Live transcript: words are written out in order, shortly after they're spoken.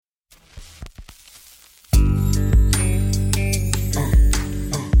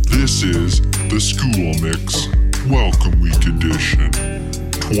This is the School Mix Welcome Week Edition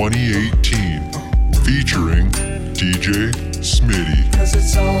 2018 featuring DJ Smitty. Cause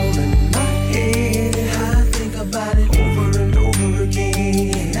it's all in my head, I think about it over and over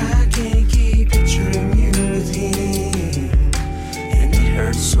again. I can't keep picturing you with him, and it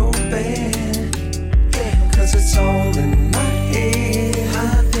hurts so bad. Yeah, cause it's all in my head,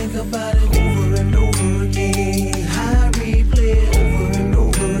 I think about it over and over again. I replay it over and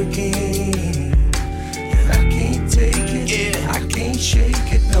over again, and I can't take it, yeah. I can't shake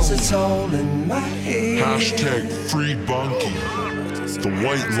it, cause it's all in my head. Hashtag Free Bunky, the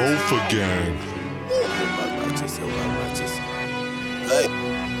White Loafer Gang. Hey.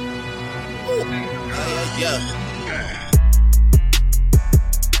 Yeah.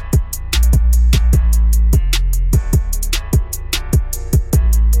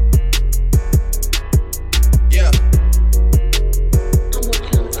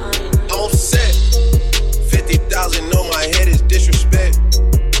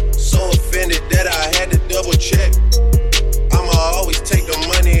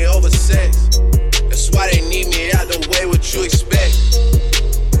 You expect.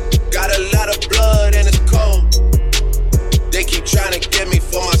 Got a lot of blood and it's cold.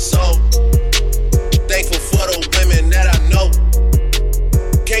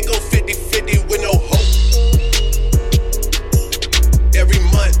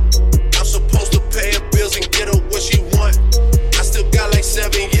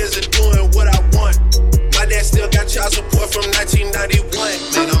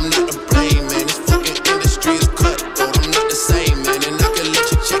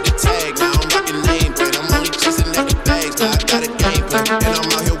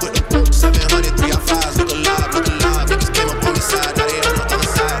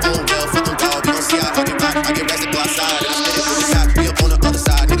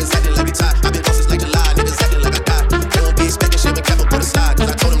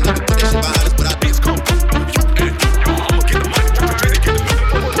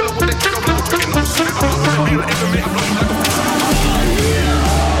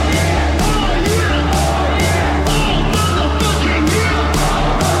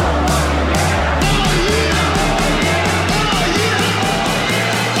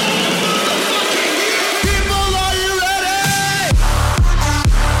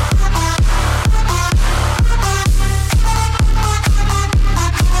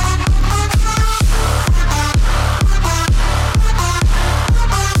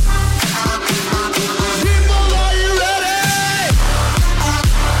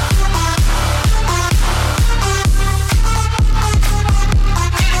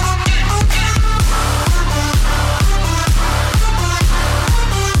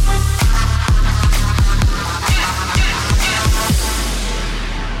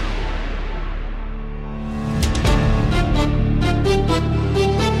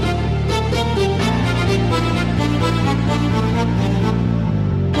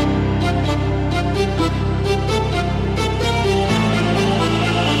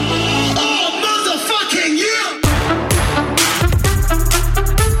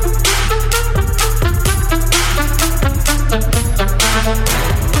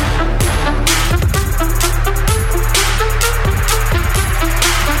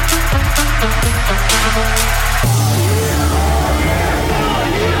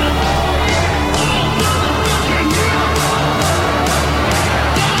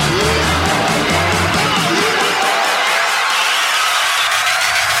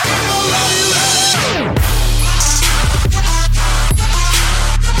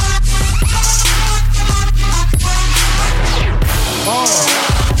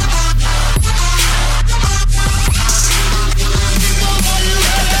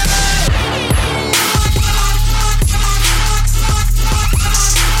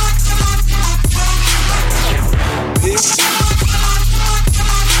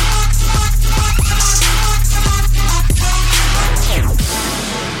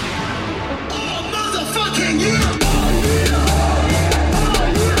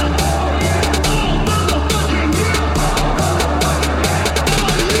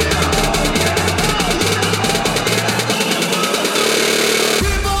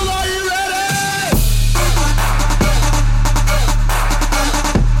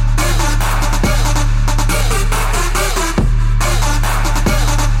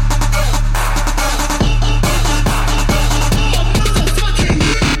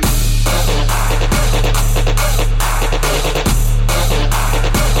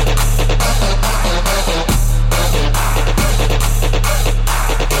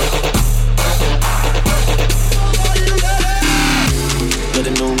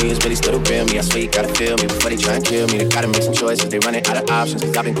 sweet, gotta feel me before they try and kill me. They gotta make some choices, they running out of options.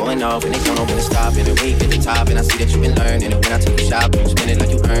 Cause I've been going off and they don't know when to stop. And we get the top and I see that you've been learning. And when I take you shopping, you spend it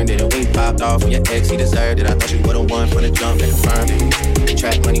like you earned it. And we popped off when your ex, he deserved it. I thought you would've won from the jump, that confirmed it.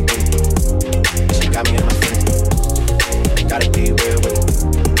 Track money, baby. She got me in my feelings. Gotta be real with it.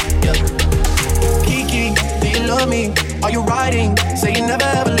 Yeah. Kiki, do you love me? Are you riding? Say you never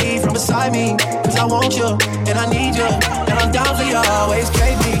ever leave from beside me. Cause I want you, and I need you, and I'm down for you always,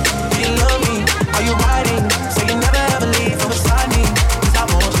 baby. Do you love me? Are you riding? Say you never ever leave from beside me. Cause I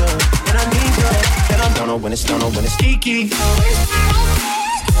want you, and I need you, and I'm don't know when it's Kiki.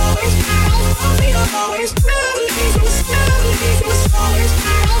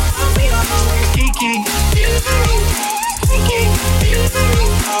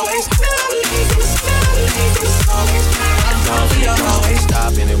 Always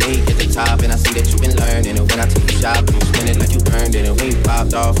stopping and we get the top and I see that you've been learning. And when I take you shopping, you spend it like you earned it. And we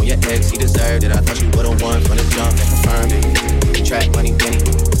popped off when your ex, he deserved it. I thought you would've won from the jump, that confirmed it. Track money, Benny.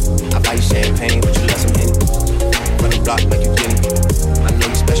 I buy you champagne, but you love some Henny. Run the block like you Jenny. I know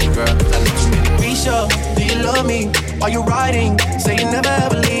you special, girl, cause I know too many. Risha, do you love me? Are you riding? Say you never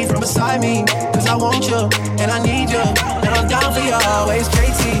ever leave from beside me. Cause I want you, and I need you, and I'm down for you always,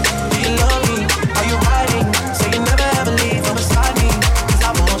 JT. Do you love me? Are you riding? Say you never ever leave from beside me. Cause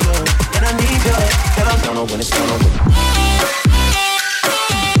I want you, and I need you, and I don't know when it's done over.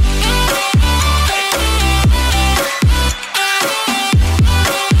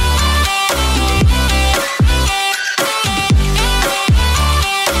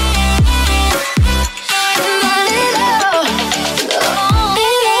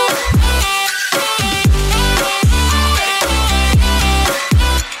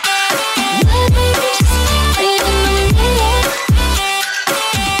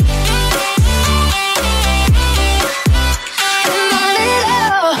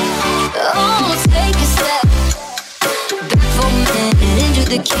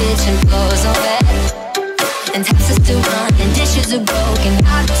 The kitchen floors are wet and taps are still running, dishes are broken.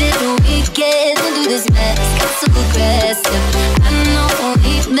 How did we get into this mess? Got so aggressive. I know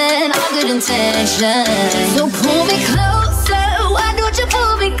we meant all good intentions. So pull me closer. Why don't you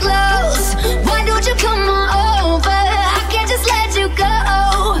pull me close? Why don't you come on over? I can't just let you go.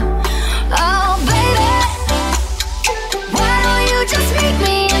 Oh baby, why don't you just meet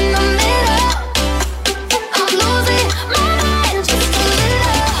me in the middle? I'm losing my mind just to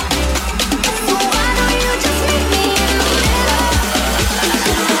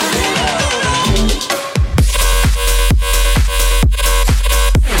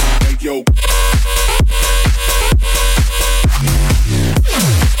Yo.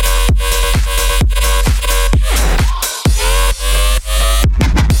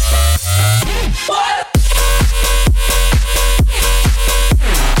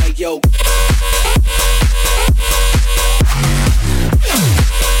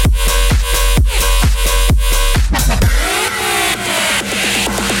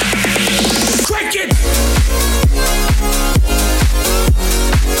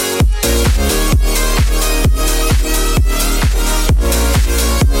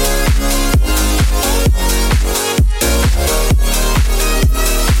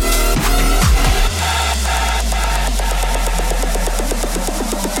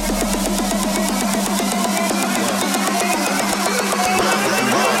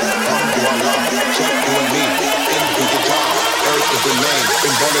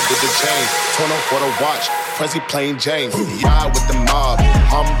 Prezi plain Jane, ride with the mob,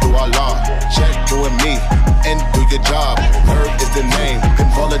 Alhamdulillah, check doing me, and do your job, Herb is the name,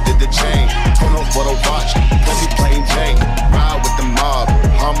 Controller did the chain, turn up for the watch, Prezi plain Jane, ride with the mob,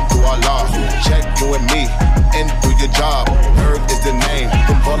 Alhamdulillah, check doing me, and do your job, Herb is the name,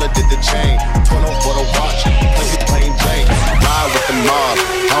 Controller did the chain, turn up for the watch, Prezi plain Jane, ride with the mob,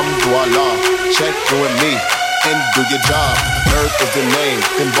 Alhamdulillah, check doing me, and do your job. Earth is the name,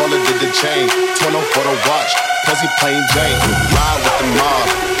 then Baller did the chain. Turn on for the watch, Prezi plain Jane. Ride with the mob,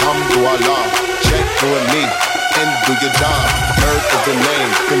 Alhamdulillah. Check doing me, and do your job. Earth is the name,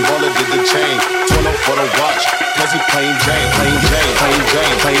 then Baller did the chain. Turn on for the watch, Prezi plain Jane. Plain Jane, plain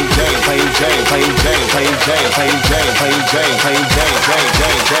Jane, plain Jane, plain Jane, plain Jane, plain Jane, plain Jane, plain Jane, plain Jane, Jane,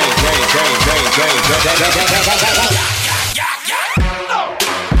 Jane, Jane, Jane, Jane, Jane, Jane, Jane.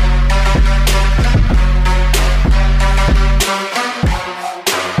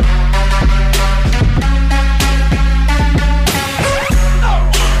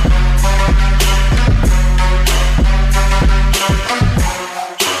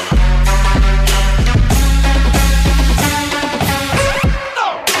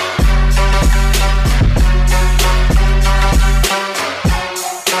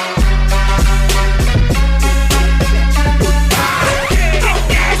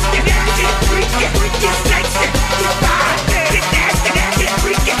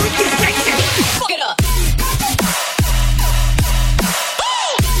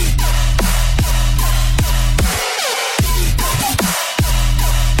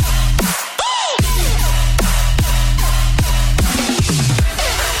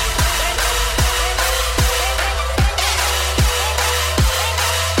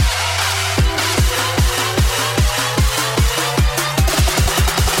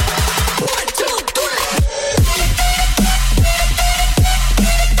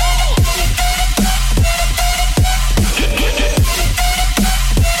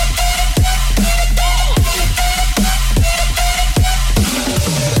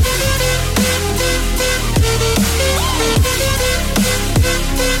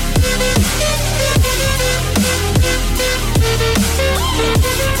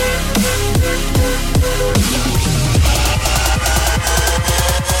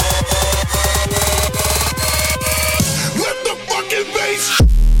 bass.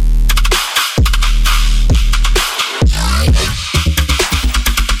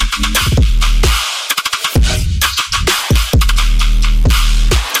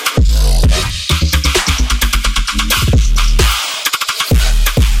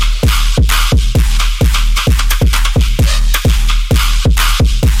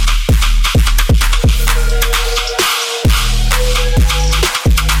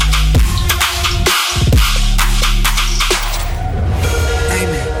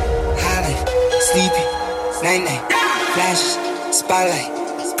 Spotlight,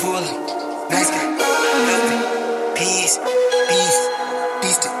 pull up, nice guy, nothing, peace, beast,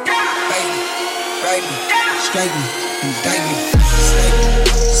 beast it, bite me, ride me, strike me, indict me, snipe me,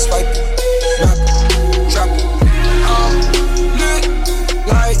 swipe it, drop it, drop it, lit,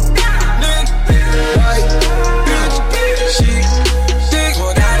 like, bitch, she, dick,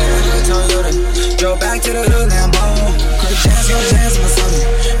 pulled out in a little Toyota, drove back to the hood Lambo, quick jazz in my stomach,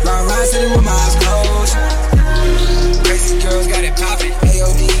 ride city with my eyes closed. Girls got it poppin',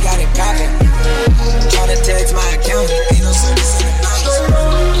 AOD got it poppin'. Tryna text my account, ain't no service in the mountains.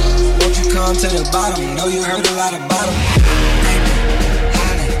 Won't you come to the bottom? Know you heard a lot about them. Night,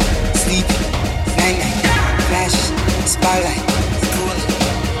 hollin', sleepin', night, flashes, spotlight, cool,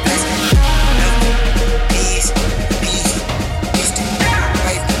 let's go. Nothing, peace, beast it,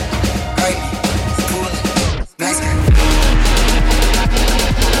 right, cool, let's go.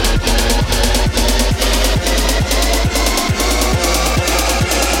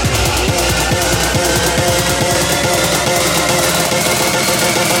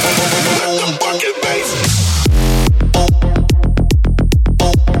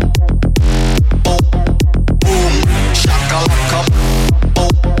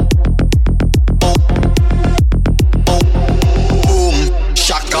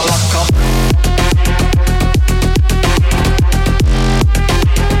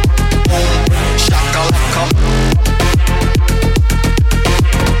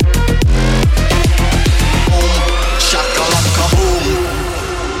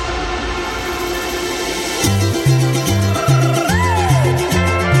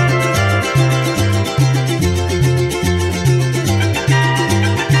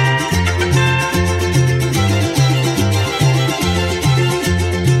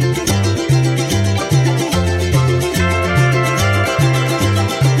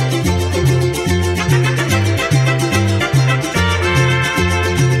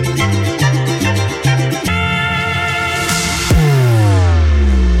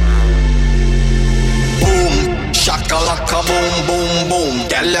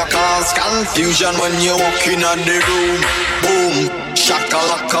 Confusion when you walk in the room. Boom,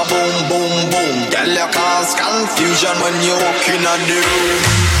 shakalaka, boom, boom, boom. Girl, you cause confusion when you walk in the room.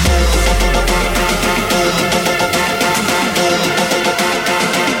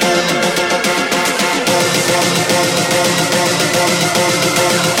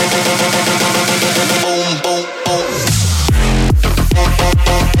 Boom, boom, boom.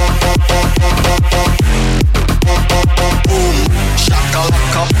 Boom,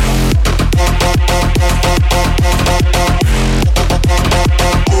 shakalaka.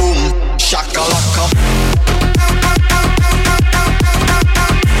 Boom, shakalaka.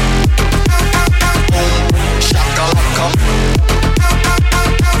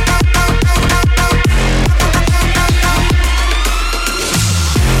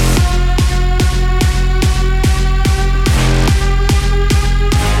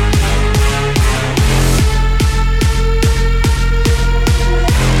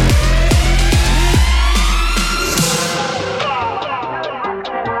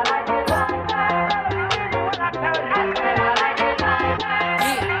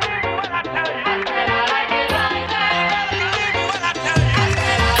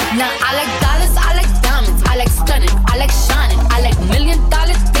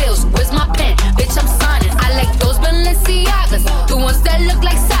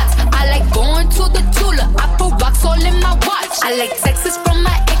 I like texts from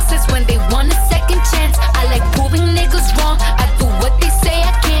my exes when they want a second chance. I like proving niggas wrong. I do what they say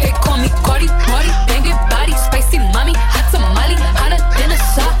I can't. They call me Cardi, Marty, banging body, spicy mommy, hot tamale, hotter than a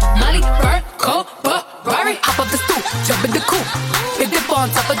Somali. Bird, cold, Ferrari, hop up the stoop, jump in the coupe, big dip on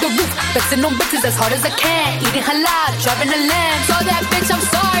top of the roof, flexing on bitches as hard as I can, eating halal, driving a lamb. So that bitch, I'm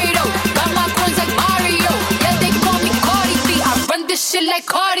sorry though. Got my coins like Mario. Yeah, they call me Cardi B. I run this shit like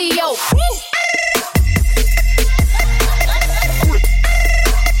cardio. Woo!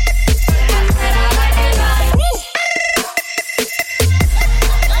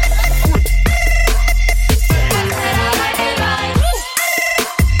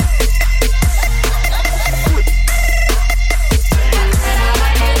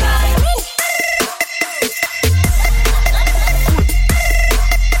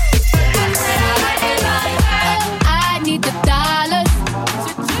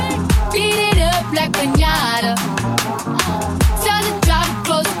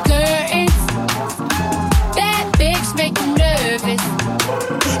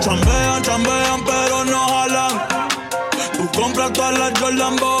 chambean pero no jalan. Tú compras todas las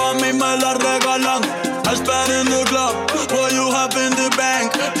Jordan, a mí me las regalan. I spend in the club, what you have in the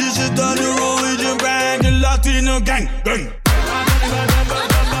bank. This is the new Norwegian bank, the Latino gang, gang.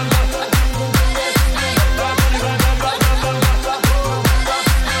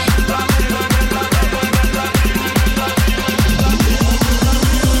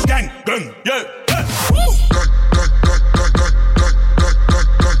 Gang, gang, yeah.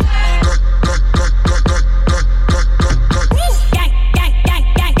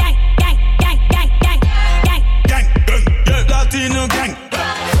 Latino gang.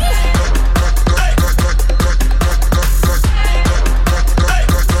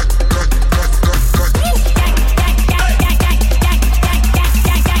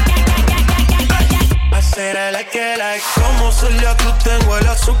 Como Celia Cruz tengo el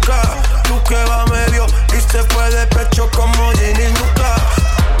azúcar. Tú que va medio y se fue de pecho como Ginny Luca.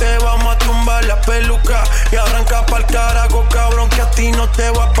 Te vamos a tumbar la peluca y arranca pa'l carajo, cabrón, que a ti no te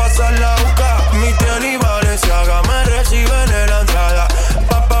va a pasar la boca. Mi tenis Balenciaga me reciben en la entrada.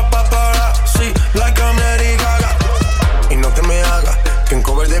 Para, sí, like I'm Lady Gaga. Y no te me hagas, que en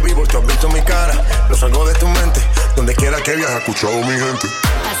cover de vivo tú has visto mi cara. Lo salgo de tu mente, donde quiera que viajes, escuchado mi gente.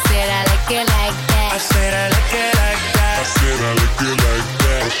 I said I like it like that. I said I like it like that. I said I like it like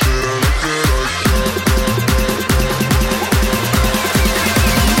that. I said I like it like that.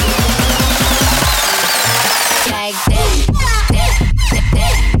 Like that.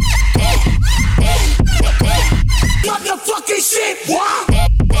 Motherfucking shit, what?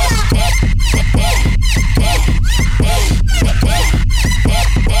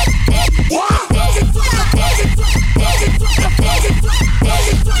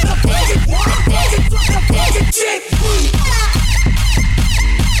 Shit.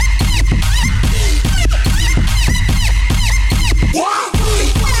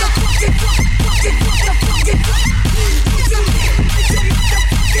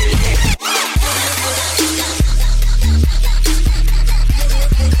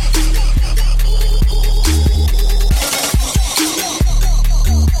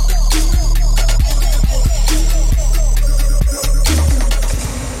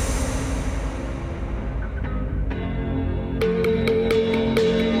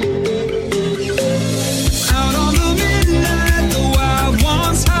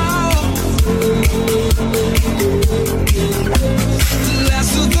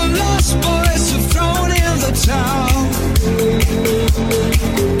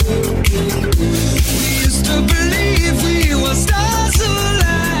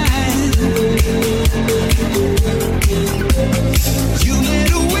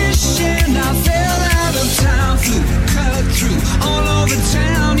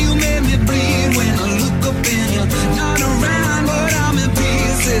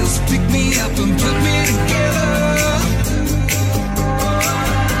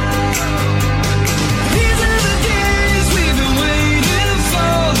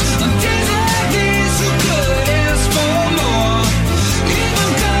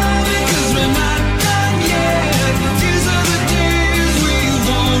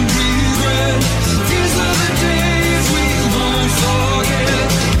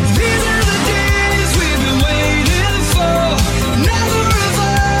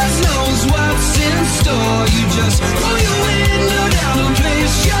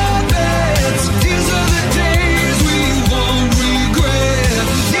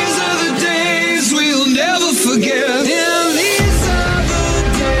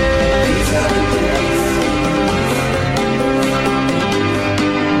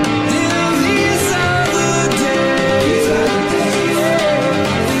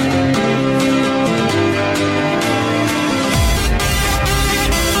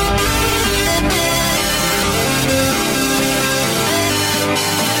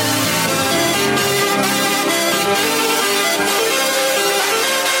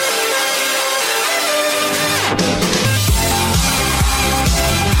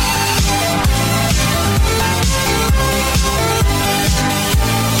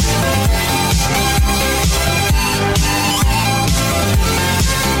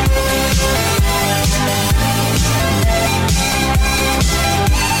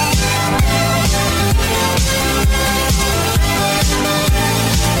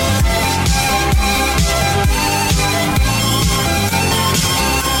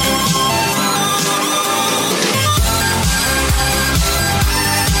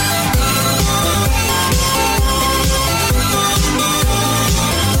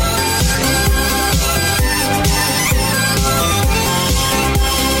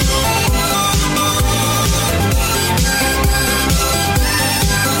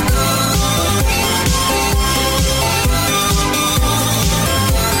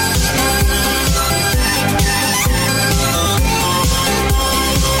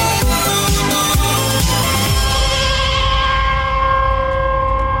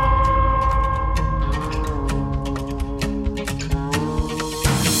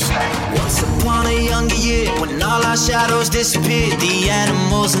 disappeared, the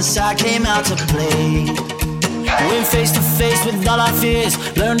animals inside came out to play. Went face to face with all our fears,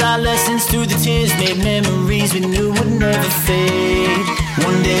 learned our lessons through the tears, made memories we knew would never fade.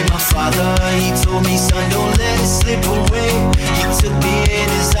 One day my father, he told me, son, don't let it slip away. He took me in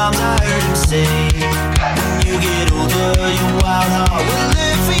his arms, I heard him say, when you get older, your wild heart will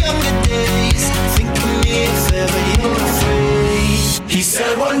live for younger days. Think of me if ever you're afraid. He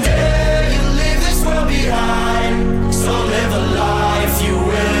said one day you'll leave this world behind, so live a life you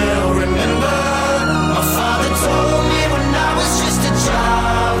will remember. My father told me when I was just a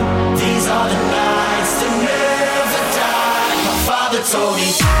child, these are the nights that never die. My father told me.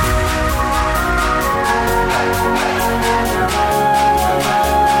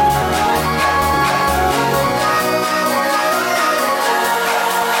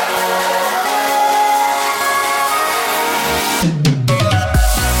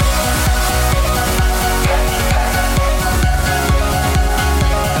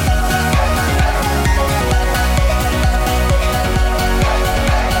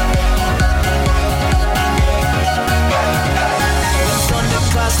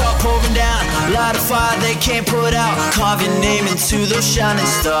 Light a fire they can't put out, carve your name into those shining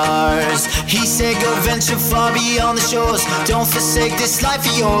stars. He said go venture far beyond the shores, don't forsake this life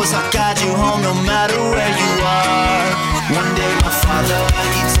of yours. I'll guide you home no matter where you are. One day my father,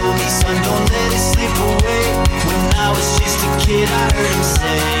 he told me, son, don't let it slip away. When I was just a kid I heard him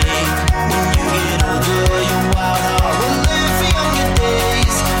say, when you get older your wild heart will live for younger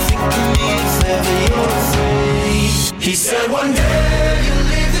days. Think of me if ever you're afraid. He said one day you'll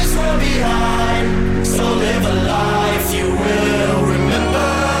leave this world behind, so live a life you will remember.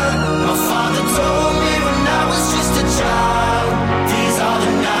 My father told me when I was just a child, these are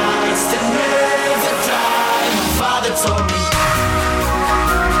the nights that never die. My father told me.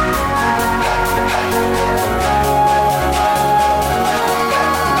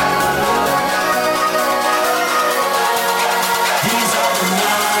 These are the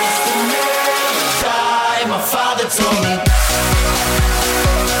nights that never die. My father told me.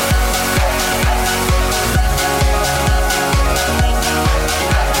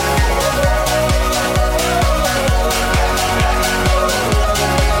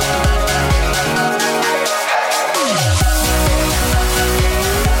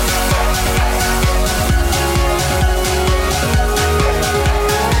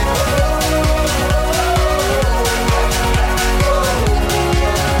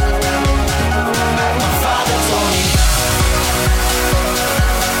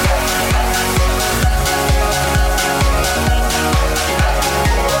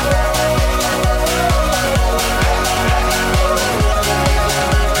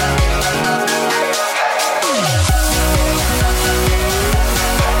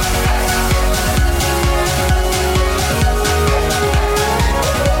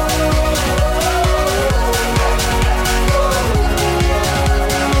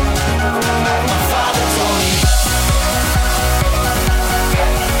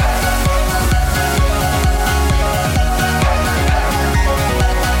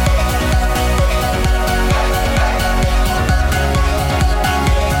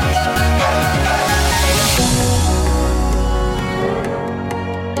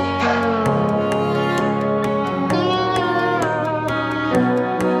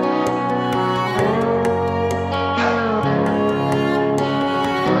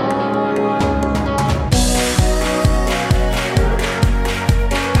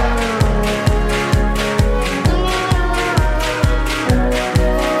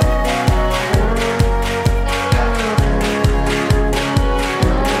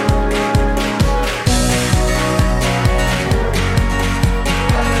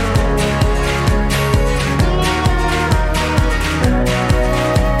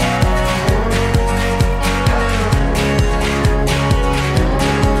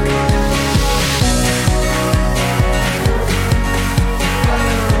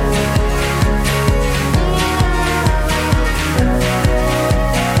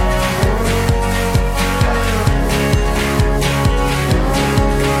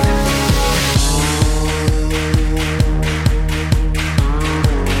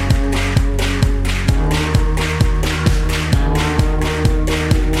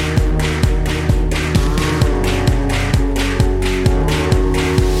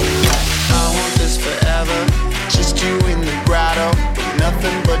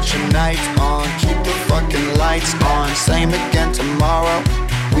 Same again tomorrow.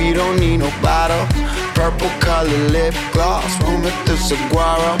 We don't need no bottle. Purple color lip gloss, room at the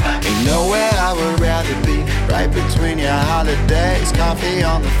Saguaro. Ain't nowhere I would rather be. Right between your holidays. Coffee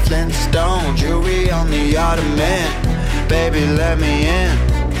on the Flintstone, jewelry on the Ottoman. baby, let me in.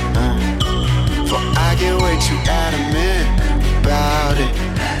 For I get way too adamant about it.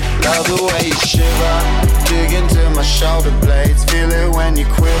 Love the way you shiver, dig into my shoulder blades. Feel it when you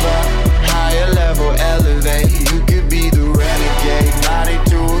quiver, higher level elevate. You could be the renegade, body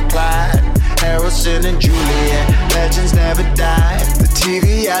to a Clyde, Harrison and Juliet, legends never die. The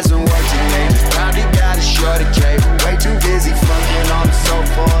TV hasn't worked in ages, probably got a shorty cable. Way too busy funking on the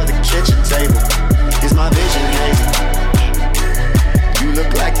sofa or the kitchen table. Is my vision hazy? You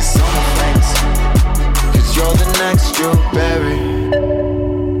look like you're someone famous, 'cause you're the next Drew Barry,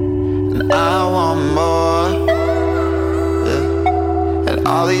 and I want more, yeah. And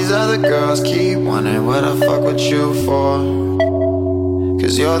all these other girls keep wondering what I fuck with you for,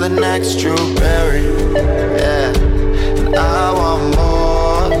 'cause you're the next Drew Barry, yeah. And I want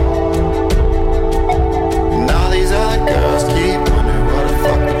more, and all these other girls keep wondering what I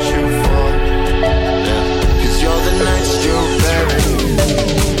fuck with you for, yeah. 'Cause you're the next Drew Barry,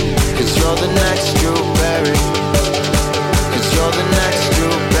 'cause you're the next Drew Barry, 'cause you're the next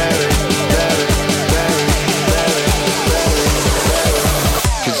Drew Barry, Barry, Barry, Barry, Barry, Barry,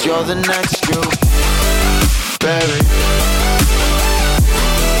 'cause you're the next Drew Barry.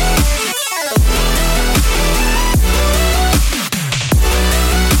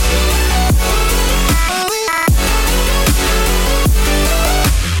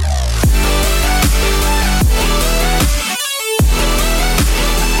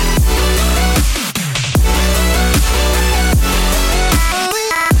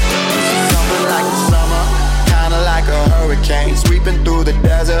 Sweeping through the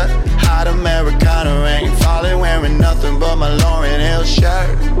desert, hot Americana rain, falling wearing nothing but my Lauryn Hill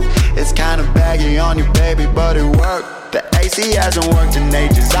shirt. It's kinda baggy on you, baby, but it worked. The AC hasn't worked in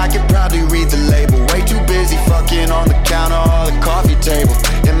ages, I could probably read the label. Way too busy fucking on the counter or the coffee table.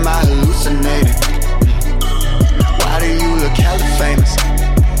 Am I hallucinating? Why do you look hella famous?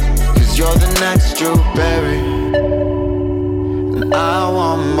 'Cause you're the next Drew Barry, and I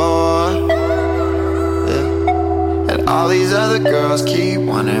want more. All these other girls keep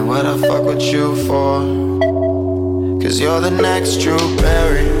wondering what I fuck with you for, 'cause you're the next Drew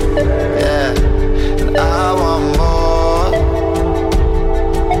Barry, yeah. And I want more,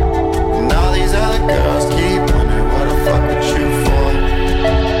 and all these other girls keep wondering what I fuck with you for,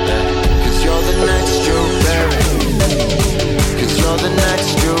 yeah. 'Cause you're the next Drew Barry, 'cause you're the next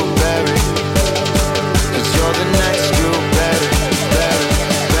Drew Barry, 'cause you're the next Drew Barry, Barry,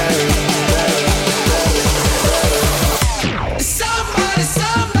 Barry, Barry, Barry, Barry. Somebody,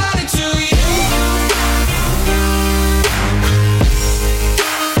 somebody to you.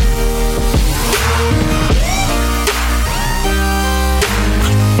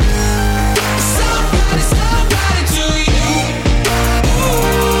 Somebody, somebody to you.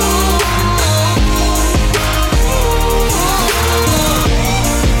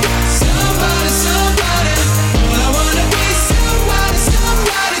 Somebody, somebody. All I wanna be somebody,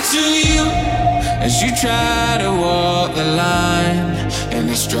 somebody to you. As you try to walk the line and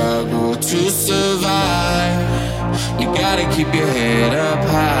the struggle to survive, you gotta keep your head up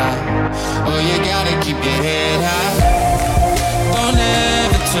high. Oh, you gotta keep your head high. Don't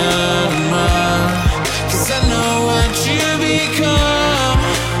ever turn around, 'cause I know what you become.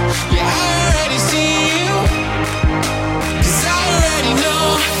 Yeah, I already see you, 'cause I already know.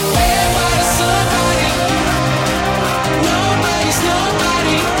 Everybody's somebody, nobody's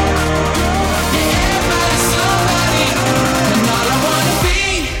nobody. Everybody's somebody, and all I wanna be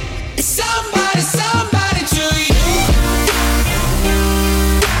is somebody, somebody to you.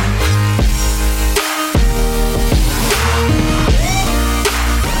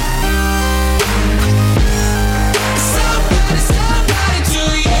 Somebody, somebody.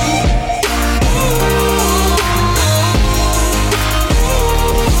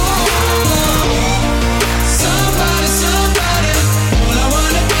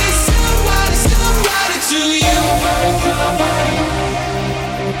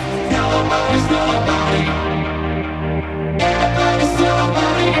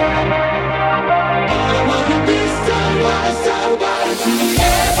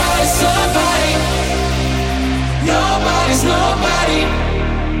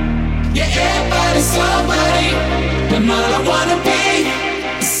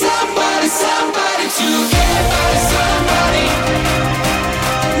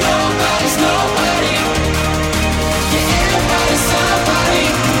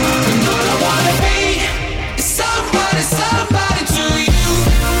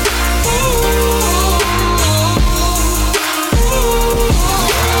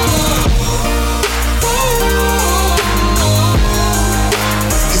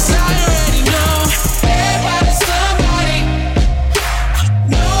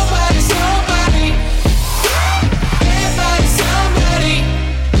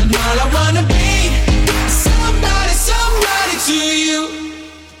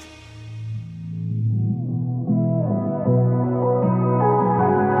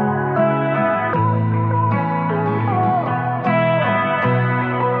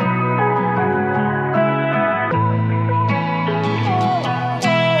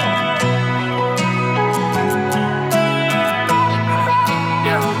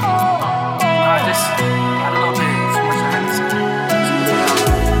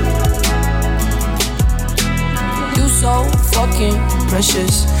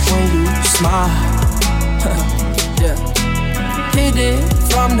 precious when you smile. Yeah. Hit it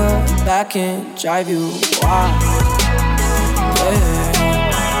from the back and drive you wild. Yeah.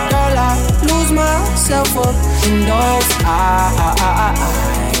 Girl, I lose myself up in those eyes.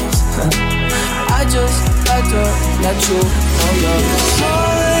 I just like to let you know you're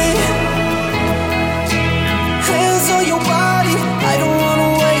mine. Hands on your body, I don't wanna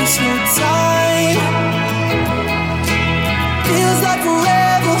waste no time. Feels like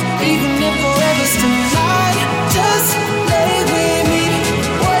forever, even if forever's tonight. Just lay with me,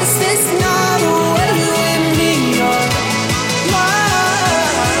 waste this night away with me. You're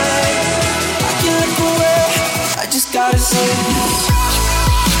mine. I can't look away, I just gotta say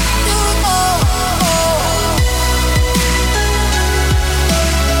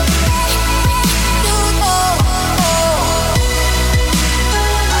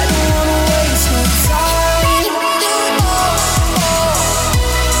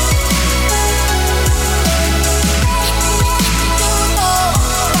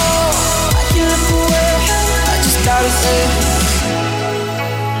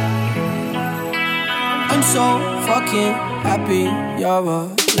I'm so fucking happy you're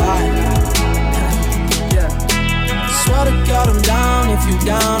alive. Yeah. Swear to God I'm down. If you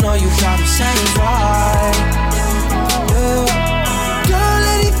down, all you gotta say is right. Yeah. Girl,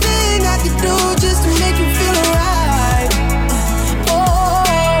 anything I can do just to make you feel alright. Oh,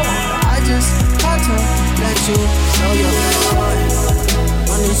 I just had to let you know you're mine.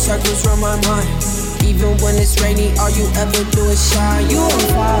 Running circles round my mind. Even when it's rainy, all you ever do is shine. You on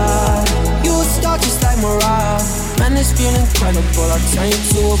fire, you a star just like Mariah. Man, this feel incredible, I'll turn you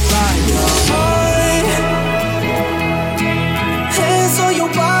to a bride. Mine. Hands on your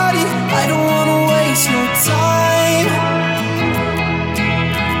body, I don't wanna waste no time.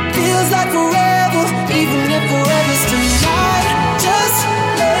 Feels like forever, even if forever's tonight. Just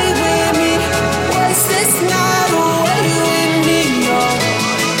lay with me, waste this night away with me. You're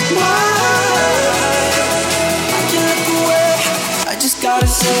mine. I just gotta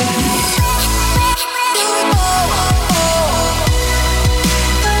say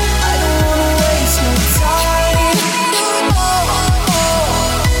I don't wanna waste no time.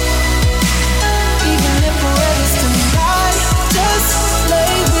 Even if forever's tonight. Just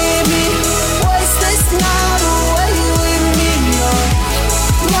lay with me, waste this night away with me. You're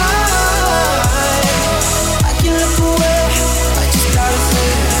mine. I can look away, I just gotta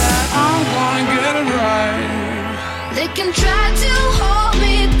say I'm gonna get it right. They can try to hold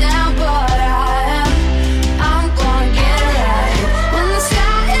me down, but I'm gonna get it right. When the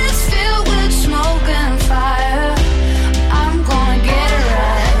sky is filled with smoke and fire, I'm gonna get it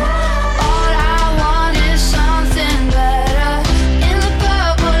right. All I want is something better in the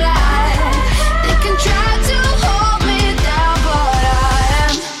purple light. They can try to hold me down,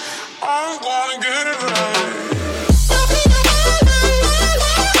 but I'm gonna get it right.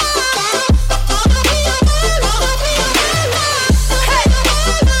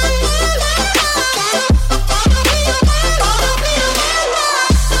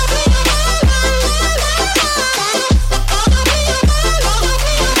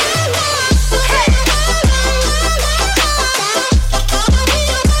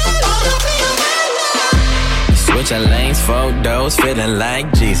 Switching lanes, 4 doors, feeling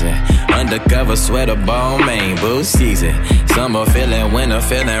like Jesus. Undercover sweater, ball main, boost season. Summer feeling, winter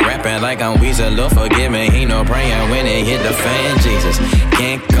feeling, rapping like I'm Weezer. Lord forgive me, ain't no praying when it hit the fan, Jesus.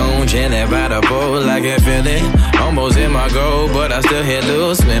 Cancun, chilling by the pool, I can feel it. Almost hit my goal, but I still hit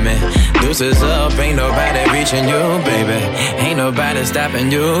loose swimming. Deuces up, ain't nobody reaching you, baby. Ain't nobody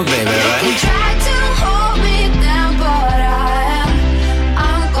stopping you, baby, right? They try to hold me down, but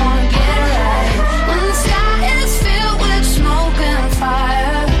I'm gonna get it right. When the sky is filled with smoke and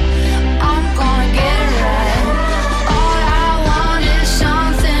fire, I'm gonna get it right. All I want is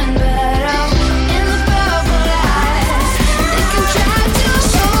something better in the purple light. They can try to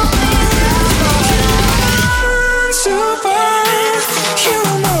hold me down, but I'm superhuman.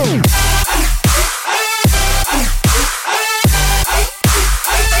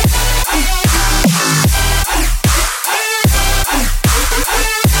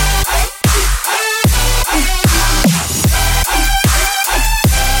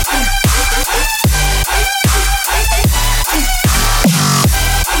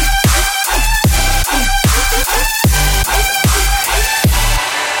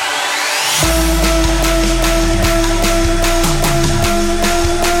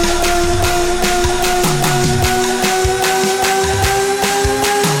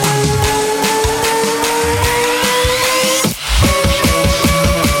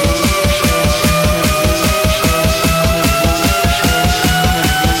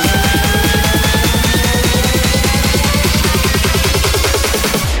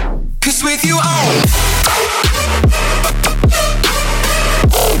 if you own.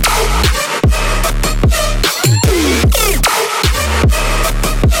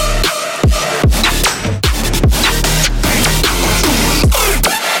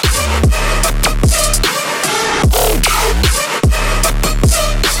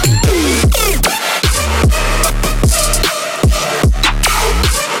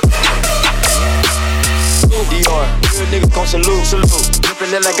 Salute.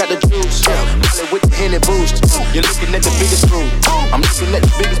 Drippin' and I got the juice. Molly with the Henny boost. You're looking at the biggest screw. I'm looking at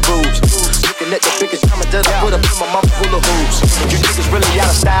the biggest boobs. Looking at the biggest diamond that I put up in my mouth full of hoops. You niggas really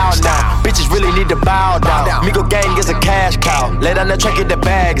out of style now. Bitches really need to bow down. Migo gang is a cash cow. Lay down the track, get the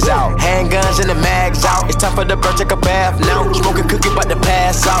bags out. Handguns and the mags out. It's time for the bird, take a bath now. Smoking cookie, about to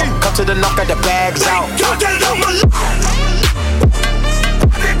pass out. Come to the knock, got the bags out.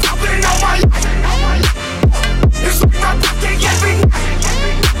 It's like my birthday every night.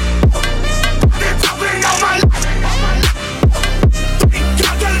 They're talking all my life. Thank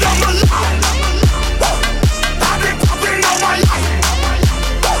God that I'm alive. I've been talking all my life.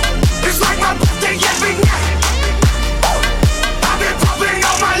 It's like my birthday every night. I've been talking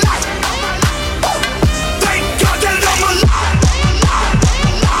all my life. Thank God that I'm alive.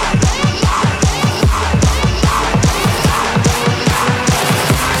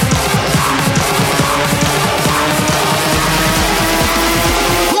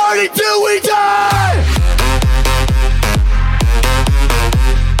 Till we die!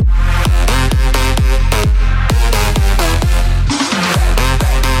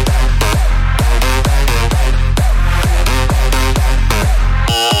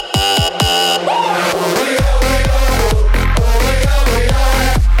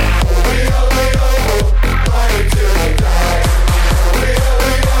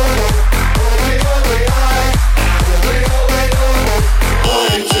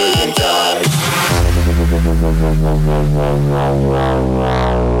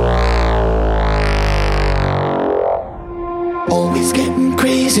 Always getting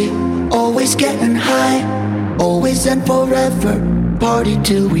crazy, always getting high, always and forever, party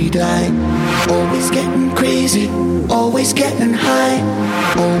till we die. Always getting crazy, always getting high,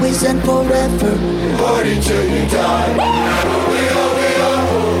 always and forever, party till we die.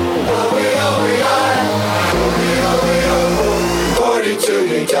 Party till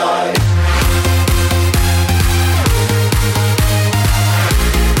we die.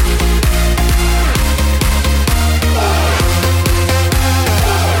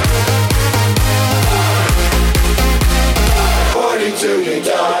 Till you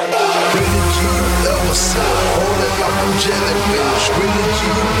die. Really to the other side, rolling like I'm jellyfish. Really to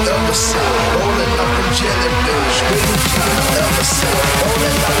the other side, rolling like I'm jellyfish. Really to the other side,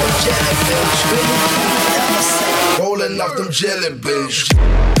 rolling like I'm jellyfish. Really to the other side, rolling like them jellyfish.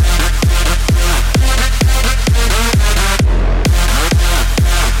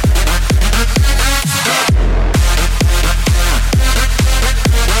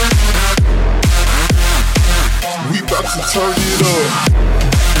 We about to turn it up.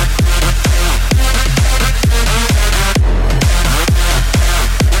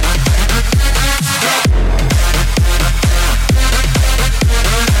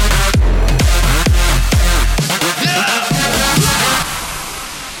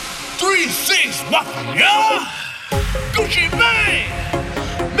 Yeah! Gucci Mane,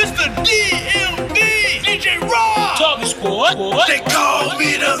 Mr. DMD, DJ Rob, Talking Sport. They call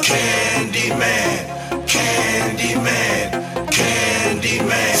me the Candyman, Candyman,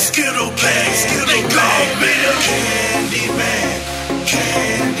 Candyman. Skittle Bang, they call me the Candyman,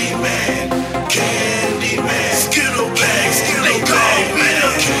 Candyman, Candyman. Skittle Bang, they call me the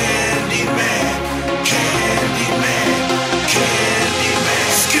Candyman, Candyman, Candyman.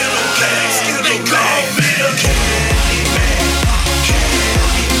 Skittle Bang, they call me the Candyman,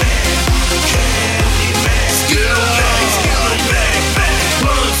 Candyman, Candyman. Skittle Bang,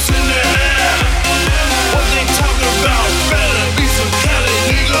 blunts in the air. What they talking about? Better be some Cali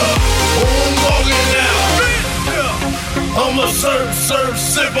nigga. Oh, I'm walking out. I'm a surf,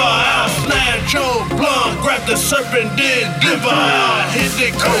 sipper out. Snatch your blunt, grab the serpent, then dip out. Hit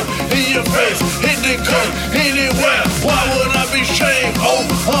the coat in your face, hit the coat anywhere. Why would I be ashamed? Oh,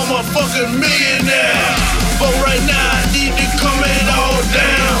 I'm a fucking millionaire. But right now I need to come it all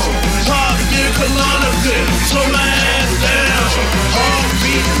down. Pop the Klonopin, slow my ass down.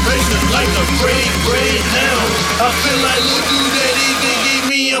 Heartbeat racing like a great hound. I feel like little dude that he can give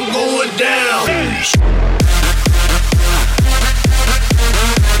me, I'm going down.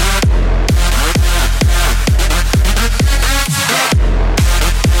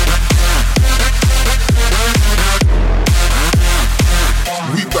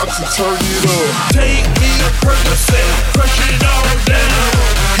 We we bout to turn it up. Take me a Percocet, crush it all down.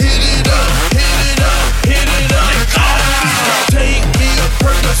 Hit it up, hit it up, hit it up. Take me a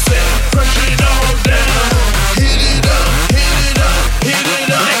Percocet, crush it all down. Hit it up, hit it up, hit it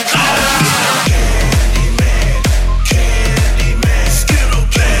up. Candyman, Candyman, Skittle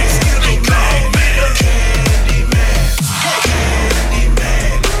bag, Skittle bag, man. Candyman,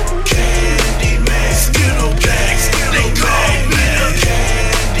 Candyman, Candyman, Skittle bag, Skittle bag, man.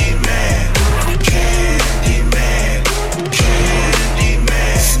 Candyman, Candyman,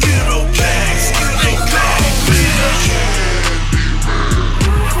 Candyman, Skittle bag, Skittle bag, man.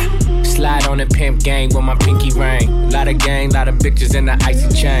 Slide on the pimp gang with my pinky ring. Lot of gang, lot of bitches in the icy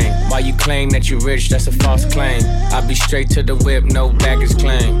chain. While you claim that you rich, that's a false claim. I be straight to the whip, no baggage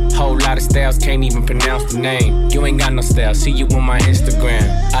claim. Whole lot of styles, can't even pronounce the name. You ain't got no style, see you on my Instagram.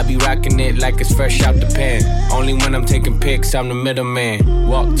 I be rocking it like it's fresh out the pan. Only when I'm taking pics, I'm the middleman.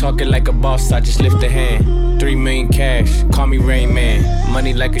 Walk talking like a boss, I just lift a hand. 3 million cash, call me Rain Man.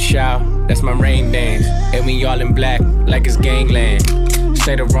 Money like a shower, that's my rain dance. And we all in black, like it's gangland.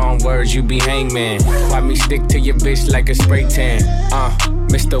 Say the wrong words, you be hangman. Why me stick to your bitch like a spray tan?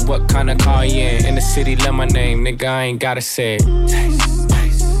 Mister, what kind of car you in? In the city, love my name, nigga, I ain't gotta say it. Taste,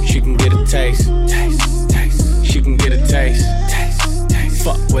 taste. She can get a taste. Taste, taste. She can get a taste. Taste, taste.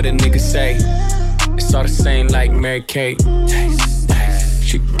 Fuck what a nigga say. It's all the same like Mary Kate. Taste, taste.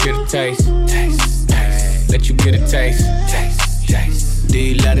 She can get a taste. Taste, taste. Let you get a taste. Taste, taste. Do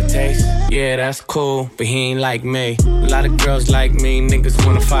you love the taste? Yeah, that's cool, but he ain't like me. A lot of girls like me, niggas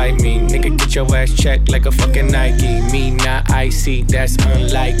wanna fight me. Nigga, get your ass checked like a fucking Nike. Me not icy, that's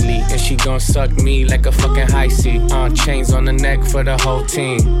unlikely. And she gon' suck me like a fucking high C. Chains on the neck for the whole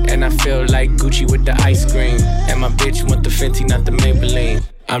team. And I feel like Gucci with the ice cream. And my bitch want the Fenty, not the Maybelline.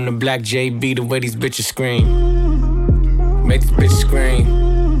 I'm the black JB, the way these bitches scream. Make this bitch scream.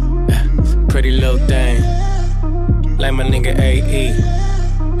 Pretty little thing. Like my nigga AE.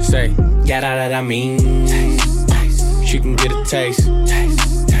 Say, yada that I mean. Taste, taste. She can get a taste.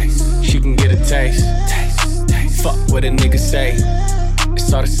 Taste, taste. She can get a taste. Taste, taste. Fuck what a nigga say.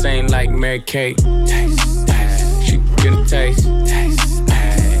 It's all the same like Mary Kate. Taste, taste. She can get a taste. Taste,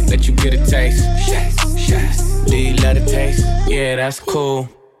 taste. Let you get a taste. Do you love the taste? Yeah, that's cool.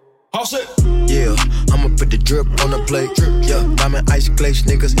 Yeah, I'ma put the drip on the plate. Yeah, diamond ice glaze,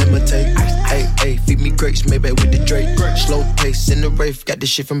 niggas imitate. Hey, hey, feed me grapes, maybe with the Drake. Slow pace in the rave, got this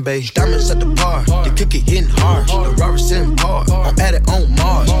shit from Bay. Diamonds at the bar, the cookie hitting hard. The Robert's in par, I'm at it on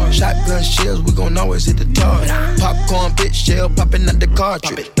Mars. Shotgun shells, we gon' always hit the target. Popcorn, bitch, shell popping out the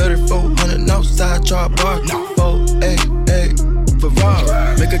cartridge. 3400 outside, char bar. 488.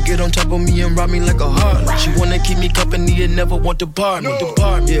 Ferrari. Make her get on top of me and rob me like a heart. She wanna keep me company and never want to bar me.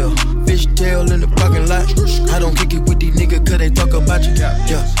 Yeah, fish tail in the parking lot. I don't kick it with these niggas cause they talk about you.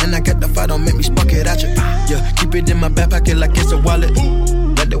 Yeah, and I got the fight, don't make me spark it at you. Yeah, keep it in my back pocket like it's a wallet.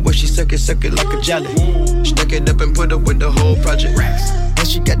 Like the way she suck it like a jelly. Stack it up and put up with the whole project. And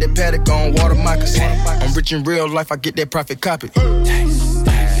she got that paddock on water moccasin. I'm rich in real life, I get that profit copy. Taste,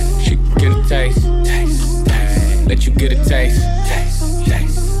 taste. She can get a taste. Taste, taste. Let you get a taste. Taste,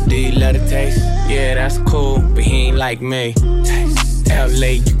 taste. Do you love the taste? Yeah, that's cool, but he ain't like me. Taste.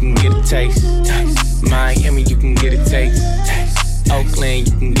 LA, you can get a taste. Taste. Miami, you can get a taste. Taste. Oakland,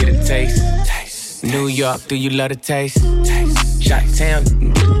 you can get a taste. Taste. New York, do you love the taste? Taste. Chi-Town, you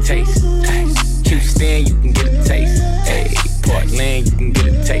can get a taste. Taste. Houston, you can get a taste. Hey, Portland, you can get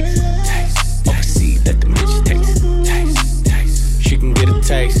a taste. Taste. Overseas, let the bitch taste. Taste. Taste. She can get a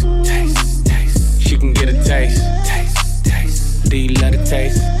taste. Taste. Taste. She can get a taste. Taste. Taste. Do you love the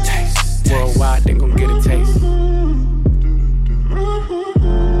taste? Taste. Worldwide, they gon' get a taste.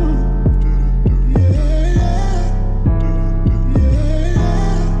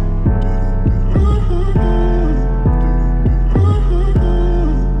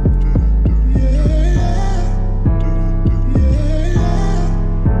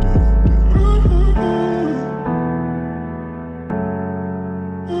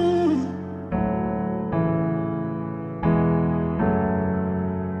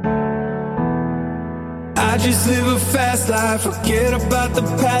 I just live a fast life, forget about the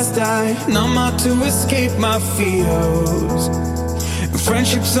past. I numb out to escape my fears.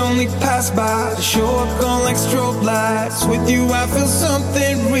 Friendships only pass by, show up gone like strobe lights. With you I feel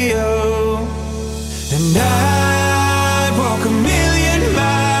something real. And I'd walk 1,000,000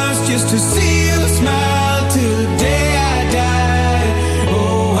 miles just to see you smile till the day I die.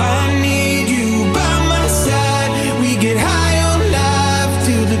 Oh, I need you by my side. We get high on life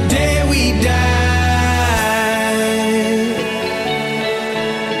till the day we die.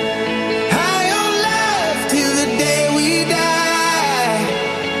 High on life till the day we die.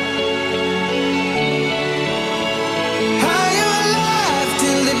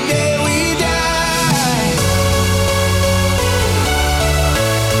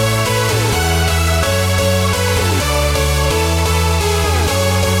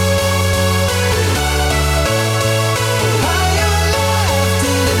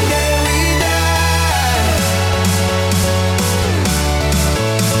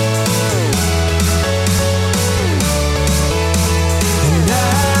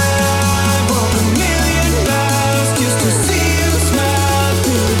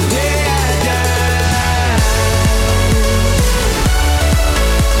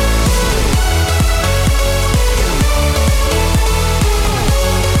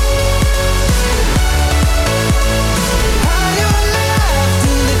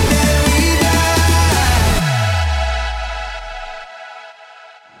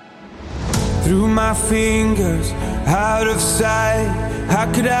 my fingers out of sight.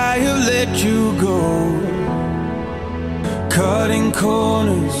 How could I have let you go? Cutting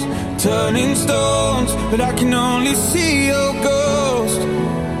corners, turning stones, but I can only see your ghost.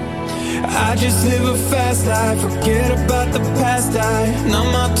 I just live a fast life, forget about the past. I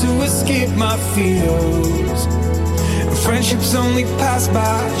numb out to escape my fears. Friendships only pass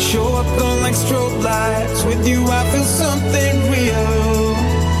by, show up on like strobe lights. With you I feel something real.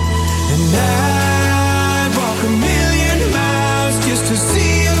 And I'd walk 1,000,000 miles just to see